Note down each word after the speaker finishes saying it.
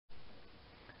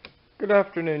Good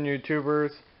afternoon, YouTubers.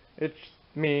 It's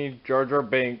me, Jar Jar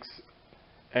Binks,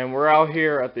 and we're out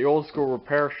here at the old school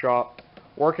repair shop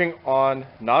working on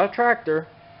not a tractor,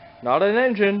 not an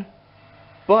engine,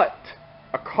 but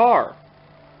a car.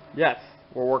 Yes,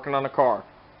 we're working on a car.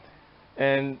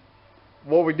 And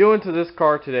what we're doing to this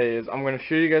car today is I'm going to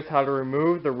show you guys how to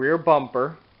remove the rear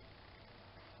bumper.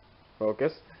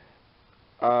 Focus.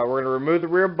 We're going to remove the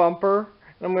rear bumper,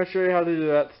 and I'm going to show you how to do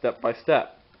that step by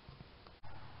step.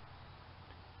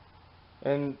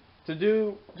 And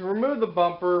to remove the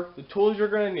bumper, the tools you're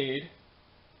going to need: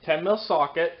 10mm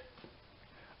socket.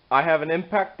 I have an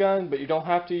impact gun, but you don't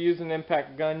have to use an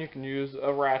impact gun. You can use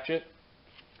a ratchet.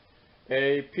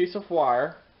 A piece of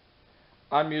wire.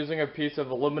 I'm using a piece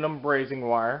of aluminum brazing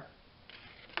wire.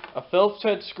 A Phillips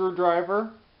head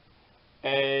screwdriver.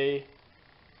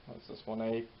 What's this one?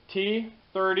 A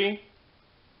T30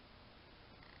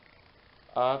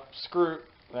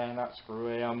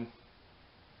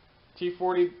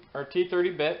 T40 or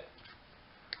T30 bit,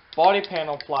 body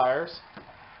panel pliers,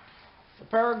 a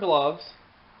pair of gloves,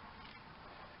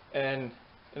 and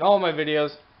in all my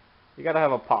videos, you gotta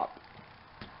have a pop.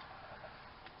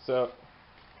 So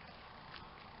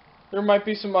there might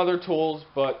be some other tools,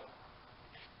 but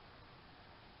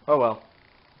oh well.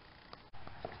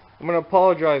 I'm gonna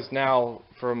apologize now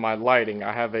for my lighting.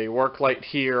 I have a work light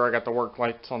here. I got the work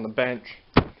lights on the bench.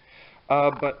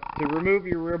 But to remove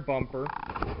your rear bumper,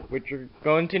 what you're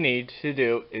going to need to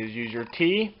do is use your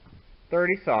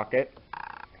T30 socket,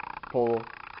 pull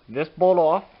this bolt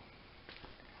off,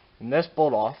 and this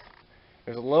bolt off.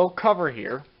 There's a little cover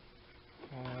here.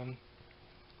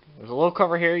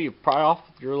 You pry off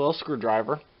your little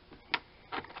screwdriver,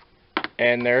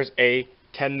 and there's a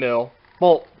 10mm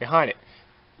bolt behind it.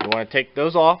 You want to take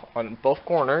those off on both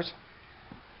corners,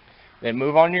 then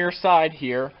move on to your side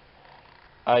here.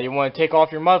 You want to take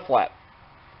off your mud flap.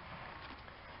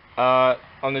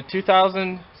 On the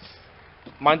 2000,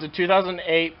 mine's a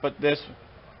 2008, but this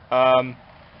will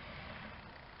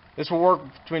work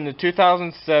between the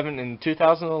 2007 and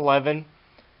 2011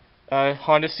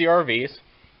 Honda CR-Vs.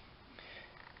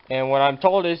 And what I'm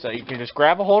told is that you can just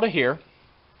grab a hold of here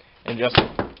and just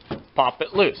pop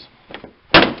it loose.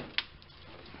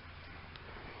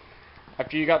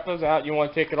 After you got those out, you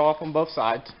want to take it off on both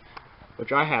sides,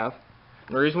 which I have.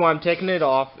 And the reason why I'm taking it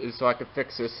off is so I can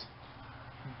fix this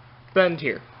bend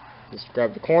here. Just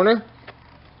grab the corner.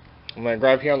 I'm going to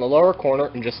grab here on the lower corner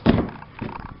and just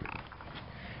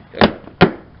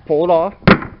pull it off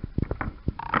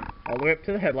all the way up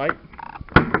to the headlight,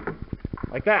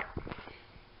 like that.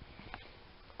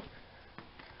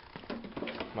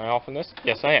 Am I off on this?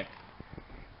 Yes, I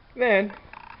am.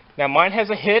 Now mine has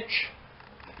a hitch,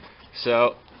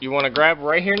 so you want to grab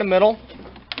right here in the middle,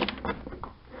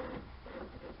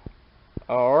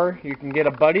 or you can get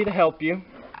a buddy to help you.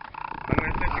 I'm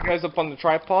going to set you guys up on the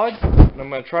tripod, and I'm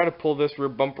going to try to pull this rear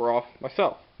bumper off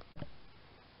myself.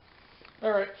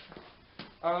 Alright,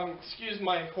 excuse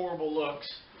my horrible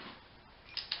looks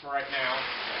right now.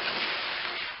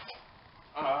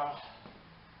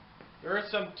 There are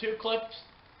some 2 clips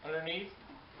underneath.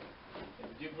 I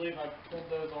do believe I've pulled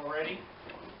those already.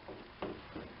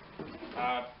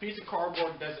 Piece of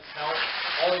cardboard doesn't help,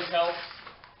 always helps.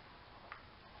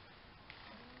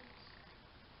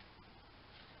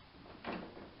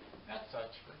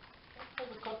 Pull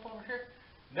the clip over here.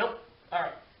 Nope.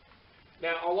 Alright.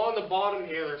 Now along the bottom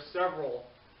here there's several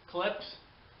clips.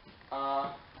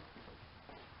 That's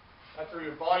where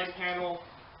your body panel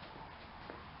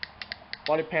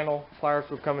pliers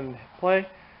will come into play.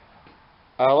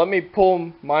 Let me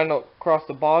pull mine across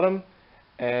the bottom,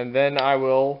 and then I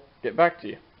will get back to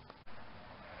you.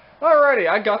 Alrighty,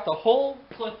 I got the whole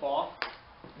clip off,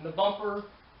 and the bumper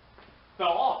fell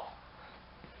off.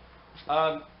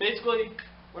 Basically,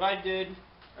 what I did,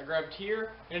 I grabbed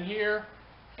here and here,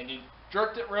 and you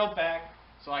jerked it real back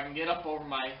so I can get up over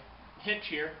my hitch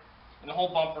here, and the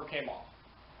whole bumper came off.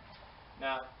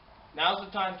 Now's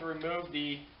the time to remove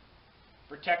the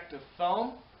protective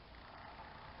foam.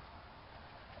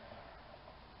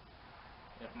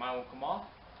 If mine will come off.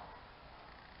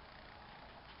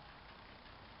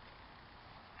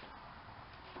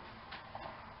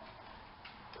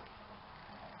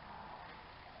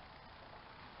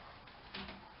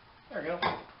 There we go.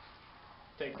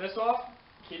 Take this off,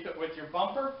 keep it with your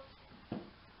bumper.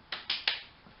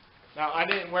 Now, I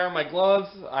didn't wear my gloves.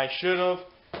 I should have.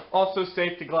 Also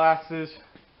safety glasses,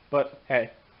 but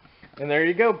hey. And there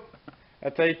you go.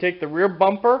 That's how you take the rear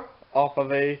bumper off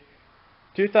of a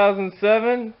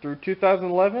 2007 through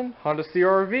 2011 Honda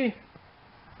CR-V.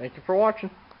 Thank you for watching.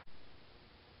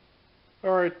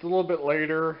 Alright, it's a little bit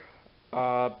later.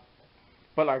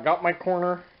 But I got my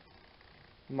corner,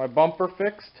 my bumper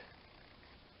fixed.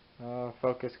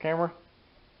 Focus camera.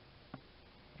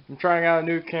 I'm trying out a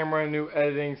new camera, a new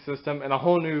editing system, and a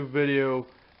whole new video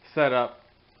setup.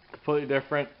 Completely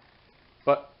different.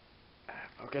 But,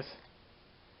 focus.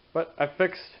 But I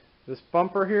fixed this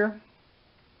bumper here.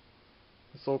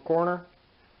 This little corner.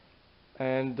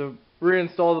 And to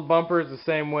reinstall the bumper is the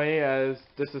same way as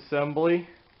disassembly.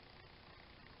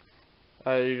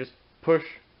 You just push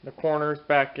the corners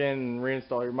back in and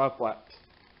reinstall your mud flaps.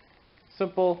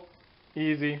 Simple,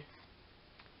 easy.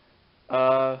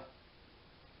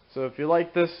 So if you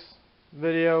like this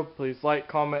video, please like,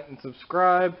 comment, and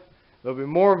subscribe. There'll be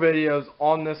more videos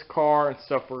on this car and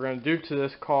stuff we're going to do to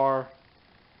this car.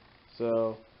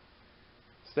 So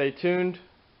stay tuned.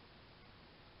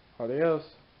 Adios.